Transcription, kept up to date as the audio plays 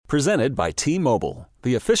Presented by T-Mobile,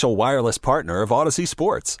 the official wireless partner of Odyssey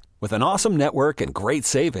Sports. With an awesome network and great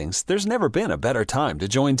savings, there's never been a better time to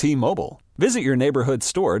join T-Mobile. Visit your neighborhood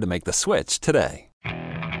store to make the switch today.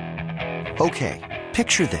 Okay,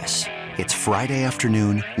 picture this. It's Friday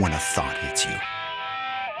afternoon when a thought hits you.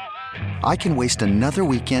 I can waste another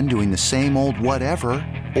weekend doing the same old whatever,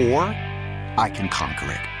 or I can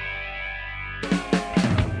conquer it.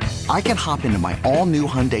 I can hop into my all-new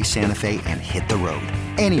Hyundai Santa Fe and hit the road.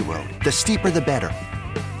 Any road. The steeper, the better.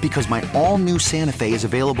 Because my all-new Santa Fe is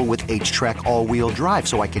available with H-Track all-wheel drive,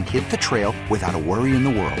 so I can hit the trail without a worry in the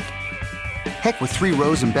world. Heck, with 3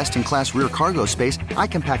 rows and best-in-class rear cargo space, I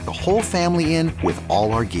can pack the whole family in with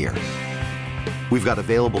all our gear. We've got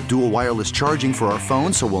available dual wireless charging for our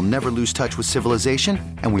phones, so we'll never lose touch with civilization,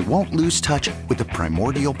 and we won't lose touch with the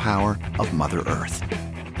primordial power of Mother Earth.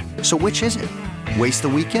 So which is it? Waste the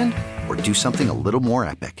weekend or do something a little more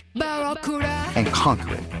epic? And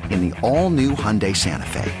conquer it in the all-new Hyundai Santa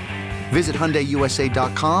Fe. Visit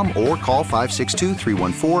HyundaiUSA.com or call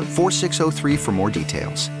 562-314-4603 for more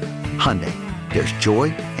details. Hyundai, there's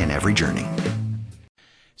joy in every journey.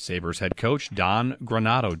 Sabres head coach Don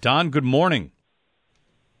Granato. Don, good morning.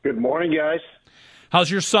 Good morning, guys.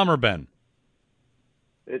 How's your summer been?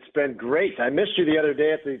 It's been great. I missed you the other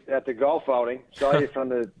day at the golf outing. Saw you from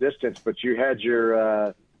the distance, but you had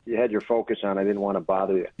your focus on. I didn't want to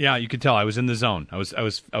bother you. Yeah, you could tell I was in the zone. I was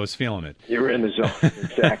feeling it. You were in the zone,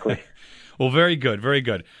 exactly. Well, very good, very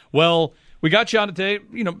good. Well, we got you on today.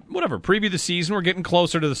 Preview the season. We're getting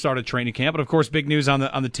closer to the start of training camp, but of course, big news on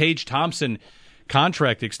the Tage Thompson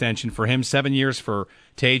contract extension for him. 7 years for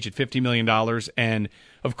Tage at $50 million, and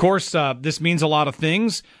of course, this means a lot of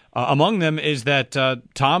things. Among them is that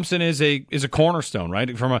Thompson is a cornerstone,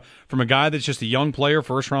 right? From a guy that's just a young player,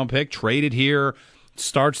 first round pick, traded here,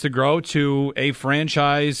 starts to grow to a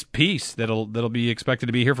franchise piece that'll be expected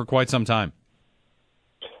to be here for quite some time.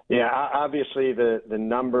 Yeah, obviously the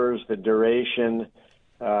numbers, the duration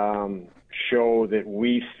show that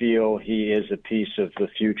we feel he is a piece of the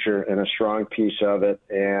future and a strong piece of it,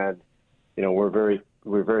 and we're very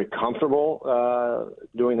comfortable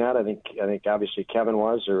doing that. I think obviously Kevin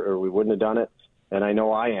was, or we wouldn't have done it, and I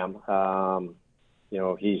know I am.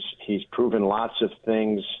 He's proven lots of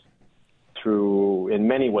things in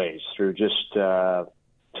many ways, through just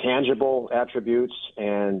tangible attributes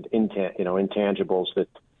and intangibles that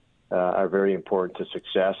are very important to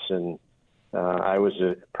success. And I was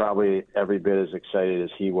probably every bit as excited as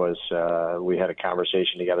he was. We had a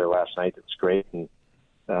conversation together last night that was great, and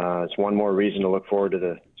it's one more reason to look forward to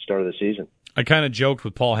the start of the season. I kind of joked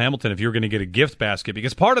with Paul Hamilton if you were going to get a gift basket,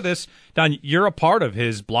 because part of this, Don, you're a part of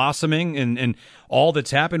his blossoming and all that's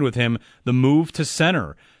happened with him, the move to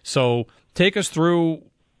center. So take us through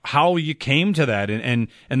how you came to that and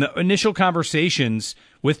the initial conversations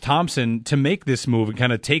with Thompson to make this move and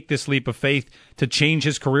kind of take this leap of faith to change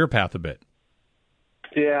his career path a bit.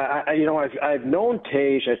 Yeah, I've known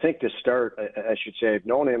Tage, I think to start, I should say, I've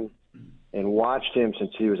known him and watched him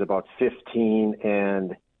since he was about 15,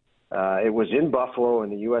 and it was in Buffalo in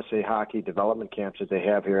the USA Hockey development camps that they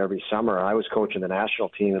have here every summer. I was coaching the national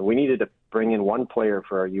team, and we needed to bring in one player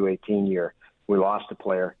for our U18 year. We lost a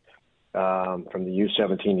player from the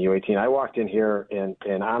U17 to U18. I walked in here, and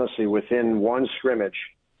honestly, within one scrimmage,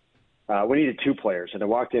 we needed 2 players. And I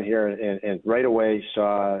walked in here and right away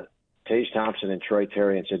saw Tage Thompson and Troy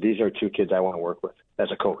Terry and said, these are 2 kids I want to work with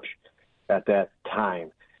as a coach at that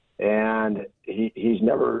time. And he's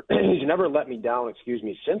never let me down,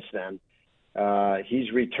 since then.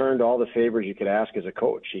 He's returned all the favors you could ask as a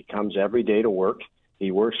coach. He comes every day to work.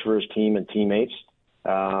 He works for his team and teammates.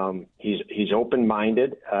 He's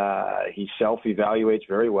open-minded. He self-evaluates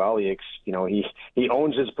very well. He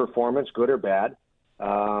owns his performance, good or bad.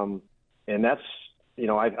 And that's,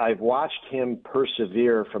 I've watched him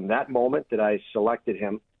persevere from that moment that I selected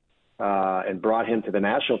him and brought him to the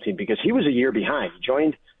national team, because he was a year behind. He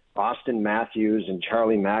joined Austin Matthews and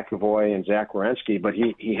Charlie McAvoy and Zach Werenski, but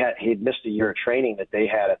he'd missed a year of training that they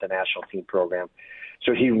had at the national team program.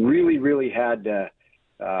 So he really, really had to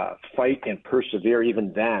fight and persevere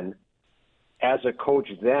even then. As a coach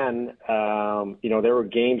then, there were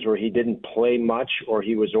games where he didn't play much or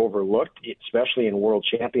he was overlooked, especially in world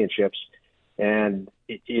championships. And,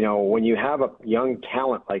 when you have a young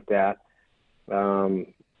talent like that,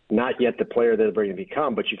 not yet the player that they're going to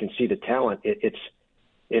become, but you can see the talent,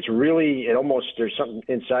 it's really, there's something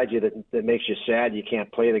inside you that makes you sad you can't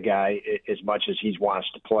play the guy as much as he wants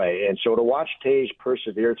to play. And so to watch Tage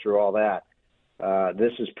persevere through all that,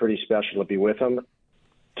 this is pretty special to be with him.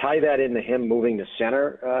 Tie that into him moving to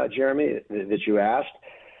center, Jeremy, that you asked.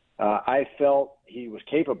 I felt he was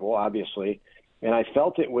capable, obviously, And I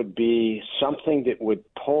felt it would be something that would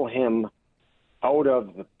pull him out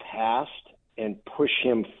of the past and push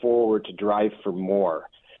him forward to drive for more.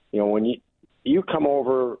 When you come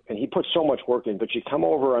over, and he put so much work in, but you come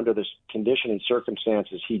over under this condition and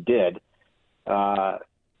circumstances he did,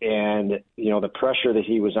 and the pressure that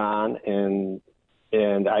he was on,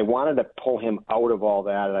 and I wanted to pull him out of all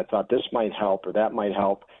that, and I thought this might help or that might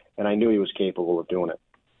help, and I knew he was capable of doing it.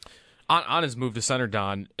 On his move to center,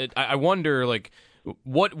 Don, I wonder,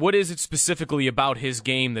 what is it specifically about his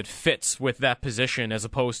game that fits with that position as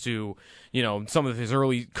opposed to, some of his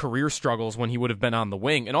early career struggles when he would have been on the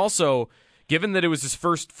wing? And also, given that it was his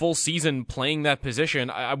first full season playing that position,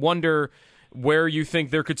 I wonder where you think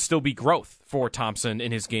there could still be growth for Thompson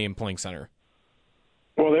in his game playing center.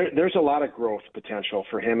 Well, there's a lot of growth potential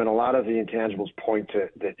for him, and a lot of the intangibles point to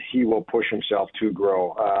that he will push himself to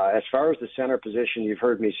grow. As far as the center position, you've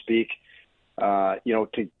heard me speak.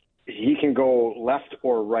 He can go left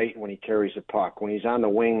or right when he carries the puck. When he's on the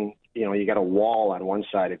wing, you got a wall on one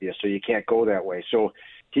side of you, so you can't go that way. So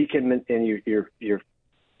he can, and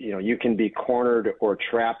you can be cornered or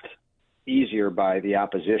trapped easier by the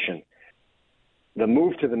opposition. The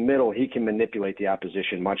move to the middle, he can manipulate the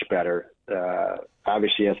opposition much better.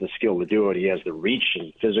 Obviously, he has the skill to do it. He has the reach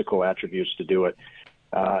and physical attributes to do it.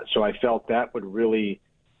 So I felt that would really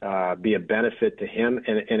be a benefit to him.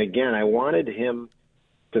 And again, I wanted him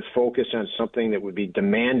to focus on something that would be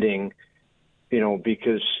demanding,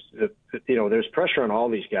 because there's pressure on all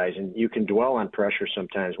these guys, and you can dwell on pressure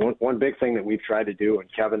sometimes. One big thing that we've tried to do,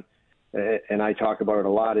 and Kevin and I talk about it a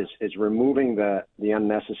lot, is removing the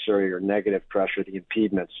unnecessary or negative pressure, the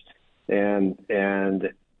impediments. And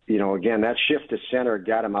again, that shift to center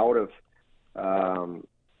got him out of,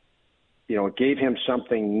 it gave him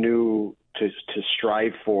something new to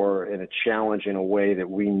strive for and a challenge in a way that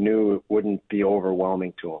we knew it wouldn't be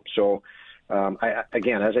overwhelming to him. So,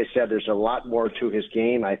 again, as I said, there's a lot more to his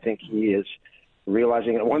game. I think he is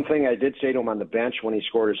realizing it. One thing I did say to him on the bench when he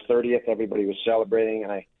scored his 30th, everybody was celebrating,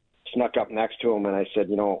 and I snuck up next to him and I said,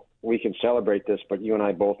 we can celebrate this, but you and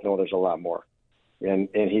I both know there's a lot more. And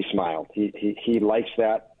he smiled. He likes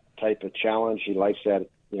that type of challenge. He likes that,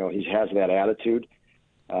 he has that attitude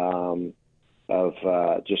of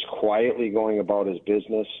just quietly going about his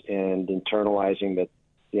business and internalizing that,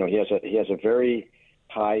 he has a very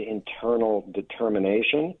high internal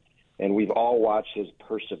determination, and we've all watched his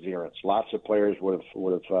perseverance. Lots of players would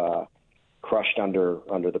have crushed under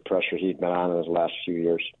the pressure he'd been on in his last few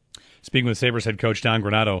years. Speaking with Sabres head coach Don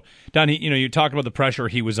Granato. Don, you talked about the pressure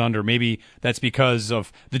he was under. Maybe that's because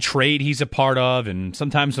of the trade he's a part of, and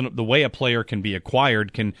sometimes the way a player can be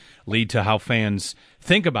acquired can lead to how fans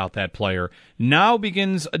think about that player. Now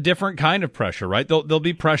begins a different kind of pressure, right? There'll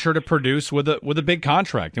be pressure to produce with a big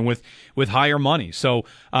contract and with higher money. So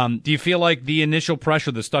do you feel like the initial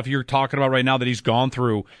pressure, the stuff you're talking about right now that he's gone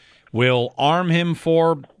through, will arm him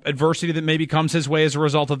for adversity that maybe comes his way as a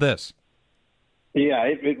result of this? Yeah,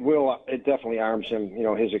 it will. It definitely arms him,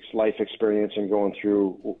 his life experience and going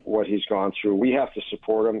through what he's gone through. We have to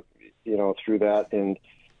support him, through that. And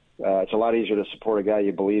it's a lot easier to support a guy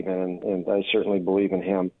you believe in, and I certainly believe in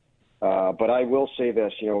him. But I will say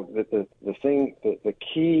this, the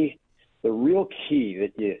real key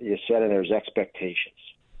that you said in there is expectations.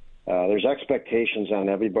 There's expectations on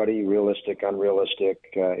everybody, realistic, unrealistic,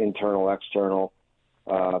 internal, external.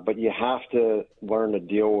 But you have to learn to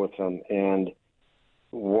deal with them. And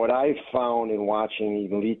what I've found in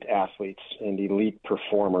watching elite athletes and elite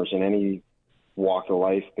performers in any walk of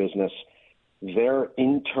life, business, their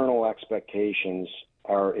internal expectations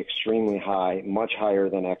are extremely high, much higher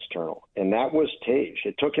than external. And that was Tage.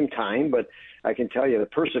 It took him time, but I can tell you the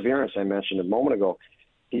perseverance I mentioned a moment ago,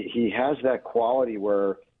 he has that quality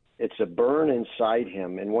where it's a burn inside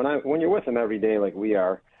him. And when you're with him every day like we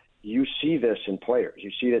are, you see this in players.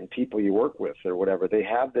 You see it in people you work with or whatever. They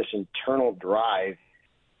have this internal drive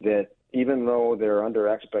that even though they're under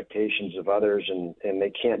expectations of others and they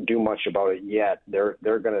can't do much about it yet, their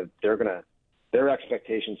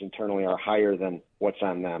expectations internally are higher than what's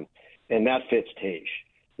on them. And that fits Tage.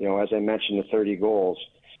 As I mentioned, the 30 goals,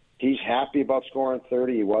 he's happy about scoring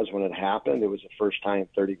 30. He was when it happened. It was the first time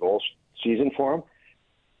 30 goals season for him.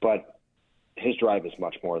 But his drive is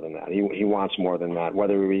much more than that. He wants more than that.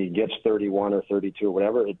 Whether he gets 31 or 32 or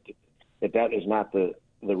whatever, that is not the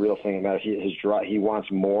real thing that matters. His drive, he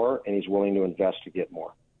wants more, and he's willing to invest to get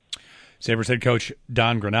more. Sabres head coach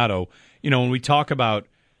Don Granato, when we talk about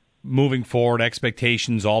moving forward,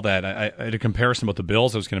 expectations, all that, I had a comparison about the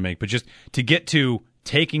Bills I was going to make, but just to get to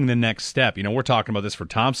taking the next step, we're talking about this for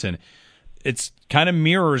Thompson. It's kind of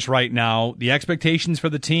mirrors right now the expectations for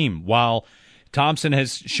the team. While Thompson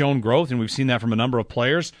has shown growth, and we've seen that from a number of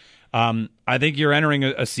players. I think you're entering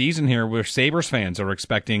a season here where Sabres fans are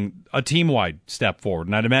expecting a team-wide step forward,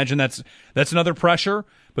 and I'd imagine that's another pressure,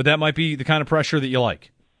 but that might be the kind of pressure that you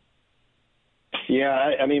like.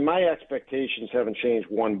 Yeah, I mean, my expectations haven't changed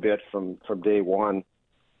one bit from day one,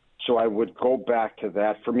 so I would go back to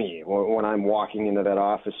that for me. When I'm walking into that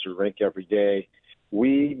office or rink every day,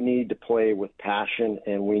 we need to play with passion,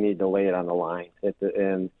 and we need to lay it on the line,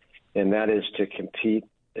 and that is to compete.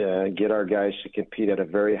 Get our guys to compete at a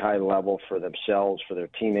very high level for themselves, for their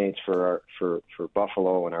teammates, for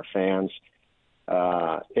Buffalo and our fans.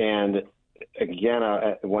 And again,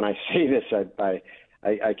 when I say this,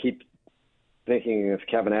 I keep thinking of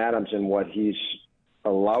Kevin Adams and what he's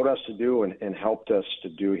allowed us to do and helped us to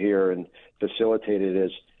do here and facilitated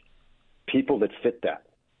is people that fit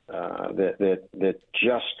that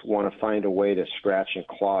just want to find a way to scratch and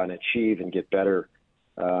claw and achieve and get better.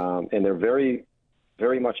 And they're very,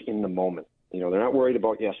 very much in the moment. They're not worried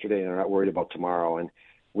about yesterday, and they're not worried about tomorrow. And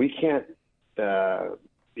we can't,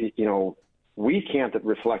 we can't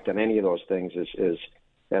reflect on any of those things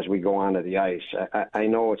as we go onto the ice. I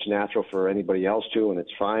know it's natural for anybody else to, and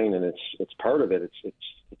it's fine, and it's part of it.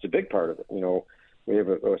 It's a big part of it. We have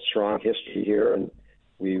a strong history here, and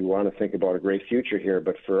we want to think about a great future here.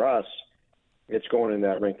 But for us, it's going in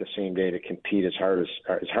that rink the same day to compete as hard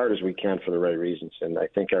as we can for the right reasons. And I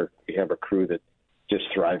think we have a crew that just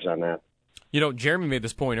thrives on that. Jeremy made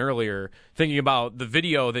this point earlier, thinking about the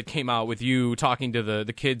video that came out with you talking to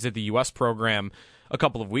the kids at the U.S. program a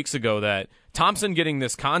couple of weeks ago, that Thompson getting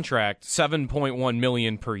this contract, $7.1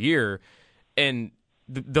 million per year, and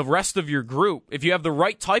the rest of your group, if you have the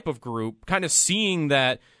right type of group, kind of seeing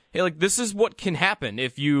that, hey, like, this is what can happen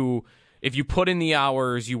if you put in the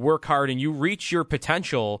hours, you work hard, and you reach your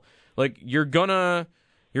potential, like, you're gonna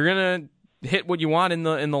hit what you want in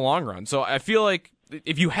the long run. So I feel like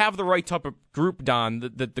if you have the right type of group, Don,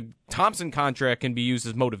 the Thompson contract can be used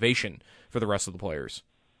as motivation for the rest of the players.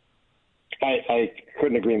 I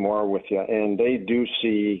couldn't agree more with you. And they do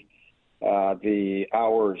see the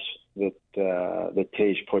hours that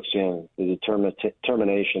Tage puts in, the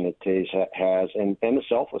determination that Tage has, and the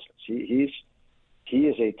selflessness. He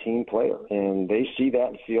is a team player, and they see that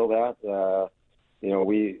and feel that.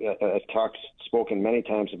 We have spoken many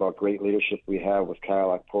times about great leadership we have with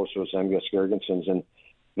Kyle Okposos, Zemgus Girgensons, and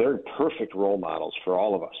they're perfect role models for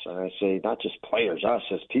all of us. And I say not just players, us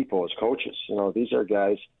as people, as coaches. These are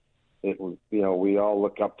guys that we all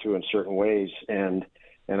look up to in certain ways, and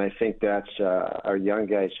I think that's our young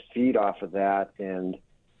guys feed off of that, and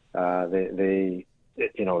they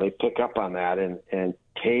pick up on that, and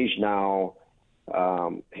Tage now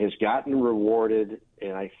has gotten rewarded,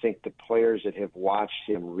 and I think the players that have watched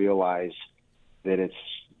him realize that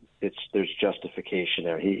there's justification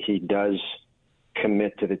there. He does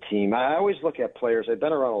commit to the team. I always look at players. I've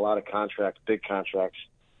been around a lot of contracts, big contracts,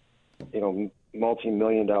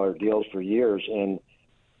 multi-million-dollar deals for years, and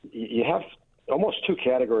you have almost two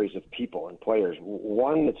categories of people and players.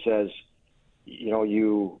 One that says,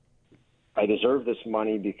 I deserve this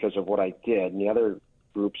money because of what I did, and the other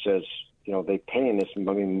group says, they paying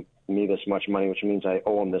me this much money, which means I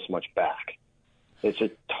owe them this much back. It's a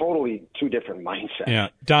totally two different mindset. Yeah,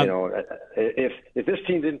 Don, if this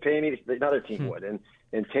team didn't pay me, another team would, and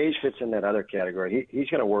Tage fits in that other category. He's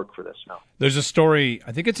going to work for this now. There's a story,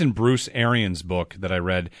 I think it's in Bruce Arians' book that I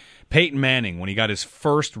read. Peyton Manning, when he got his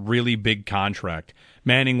first really big contract,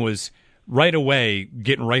 Manning was right away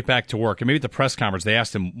getting right back to work. And maybe at the press conference, they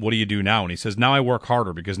asked him, "What do you do now?" And he says, "Now I work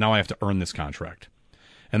harder because now I have to earn this contract."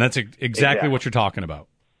 And that's exactly what you're talking about.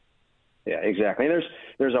 Yeah, exactly. And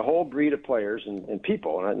there's a whole breed of players and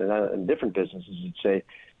people and different businesses that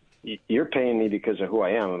say, you're paying me because of who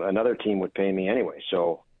I am. Another team would pay me anyway.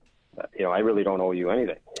 So, I really don't owe you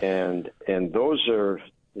anything. And those are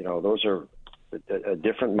a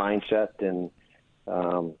different mindset, and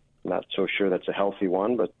not so sure that's a healthy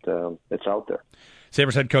one, but it's out there.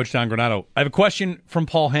 Sabres head coach Don Granato. I have a question from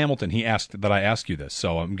Paul Hamilton. He asked that I ask you this,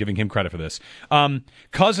 so I'm giving him credit for this.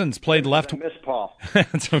 Cousins played left. I miss Paul.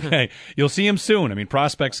 It's okay. You'll see him soon. I mean,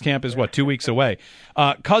 prospects camp is 2 weeks away.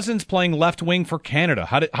 Cousins playing left wing for Canada.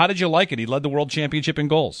 How did you like it? He led the World Championship in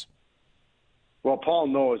goals. Well, Paul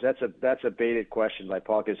knows that's a baited question by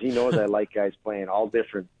Paul, because he knows I like guys playing all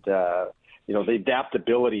different. The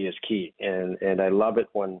adaptability is key, and I love it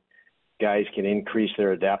when guys can increase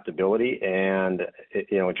their adaptability, and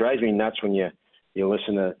it drives me nuts when you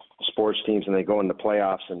listen to sports teams and they go in the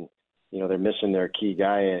playoffs and they're missing their key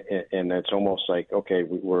guy, and it's almost like, okay,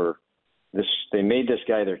 they made this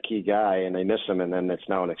guy their key guy and they miss him, and then it's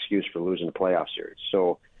now an excuse for losing the playoff series.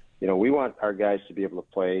 So we want our guys to be able to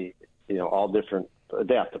play all different,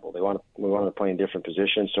 adaptable. We want to play in different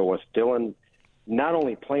positions. So with Dylan not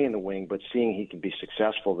only playing the wing, but seeing he can be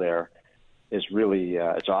successful there is really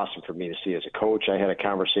it's awesome for me to see as a coach. I had a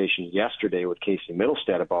conversation yesterday with Casey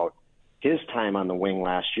Middlestead about his time on the wing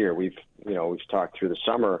last year. We've talked through the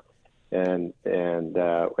summer, and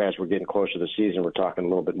as we're getting closer to the season, we're talking a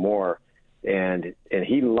little bit more. And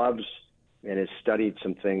he loves and has studied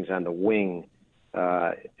some things on the wing.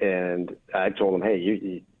 And I told him,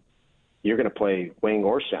 hey, you're going to play wing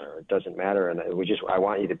or center. It doesn't matter. And I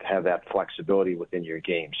want you to have that flexibility within your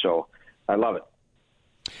game. So I love it.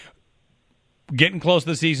 Getting close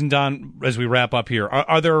to the season, Don, as we wrap up here,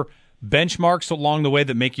 are there benchmarks along the way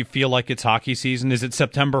that make you feel like it's hockey season? Is it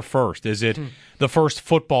September 1st? Is it the first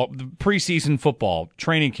preseason football,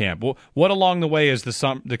 training camp? What along the way as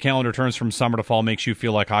the calendar turns from summer to fall makes you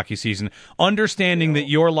feel like hockey season, understanding that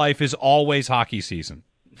your life is always hockey season?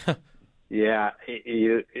 Yeah,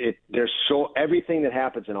 there's everything that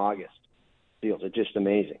happens in August feels just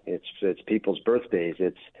amazing. It's people's birthdays.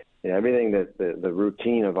 It's everything that the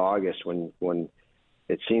routine of August when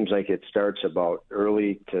it seems like it starts about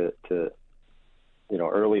early to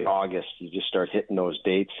early August. You just start hitting those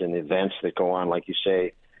dates and events that go on, like you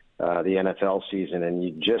say, the NFL season, and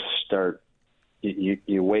you just start. You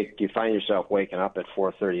find yourself waking up at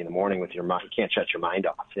 4:30 in the morning with your mind. You can't shut your mind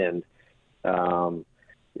off, and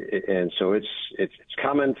so it's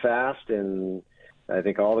coming fast, and I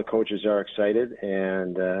think all the coaches are excited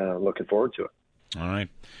and looking forward to it. All right.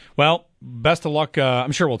 Well, best of luck.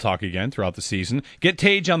 I'm sure we'll talk again throughout the season. Get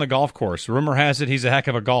Tage on the golf course. Rumor has it he's a heck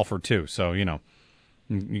of a golfer, too. So, you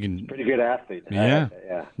can. Pretty good athlete. Yeah.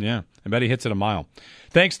 I bet he hits it a mile.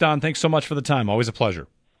 Thanks, Don. Thanks so much for the time. Always a pleasure.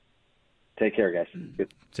 Take care, guys.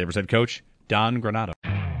 Good. Sabres head coach, Don Granato.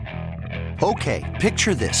 Okay,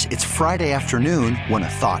 picture this. It's Friday afternoon when a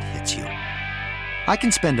thought hits you. I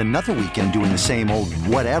can spend another weekend doing the same old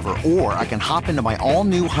whatever, or I can hop into my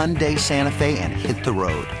all-new Hyundai Santa Fe and hit the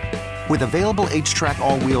road. With available H-Track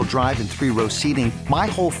all-wheel drive and 3-row seating, my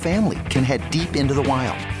whole family can head deep into the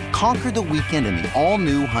wild. Conquer the weekend in the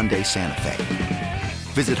all-new Hyundai Santa Fe.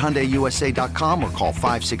 Visit HyundaiUSA.com or call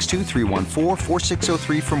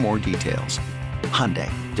 562-314-4603 for more details.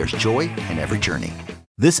 Hyundai, there's joy in every journey.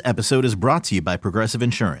 This episode is brought to you by Progressive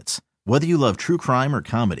Insurance. Whether you love true crime or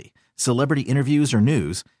comedy, celebrity interviews or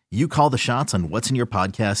news, you call the shots on what's in your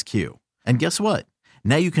podcast queue. And guess what?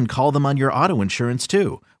 Now you can call them on your auto insurance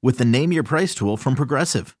too with the Name Your Price tool from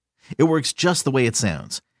Progressive. It works just the way it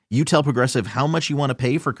sounds. You tell Progressive how much you want to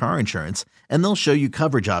pay for car insurance, and they'll show you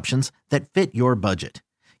coverage options that fit your budget.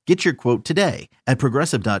 Get your quote today at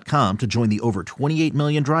Progressive.com to join the over 28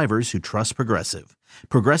 million drivers who trust Progressive.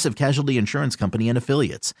 Progressive Casualty Insurance Company and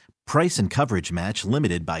Affiliates. Price and coverage match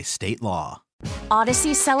limited by state law.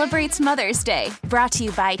 Odyssey celebrates Mother's Day, brought to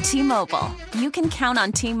you by T-Mobile. You can count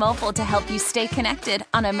on T-Mobile to help you stay connected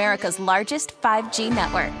on America's largest 5G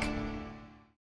network.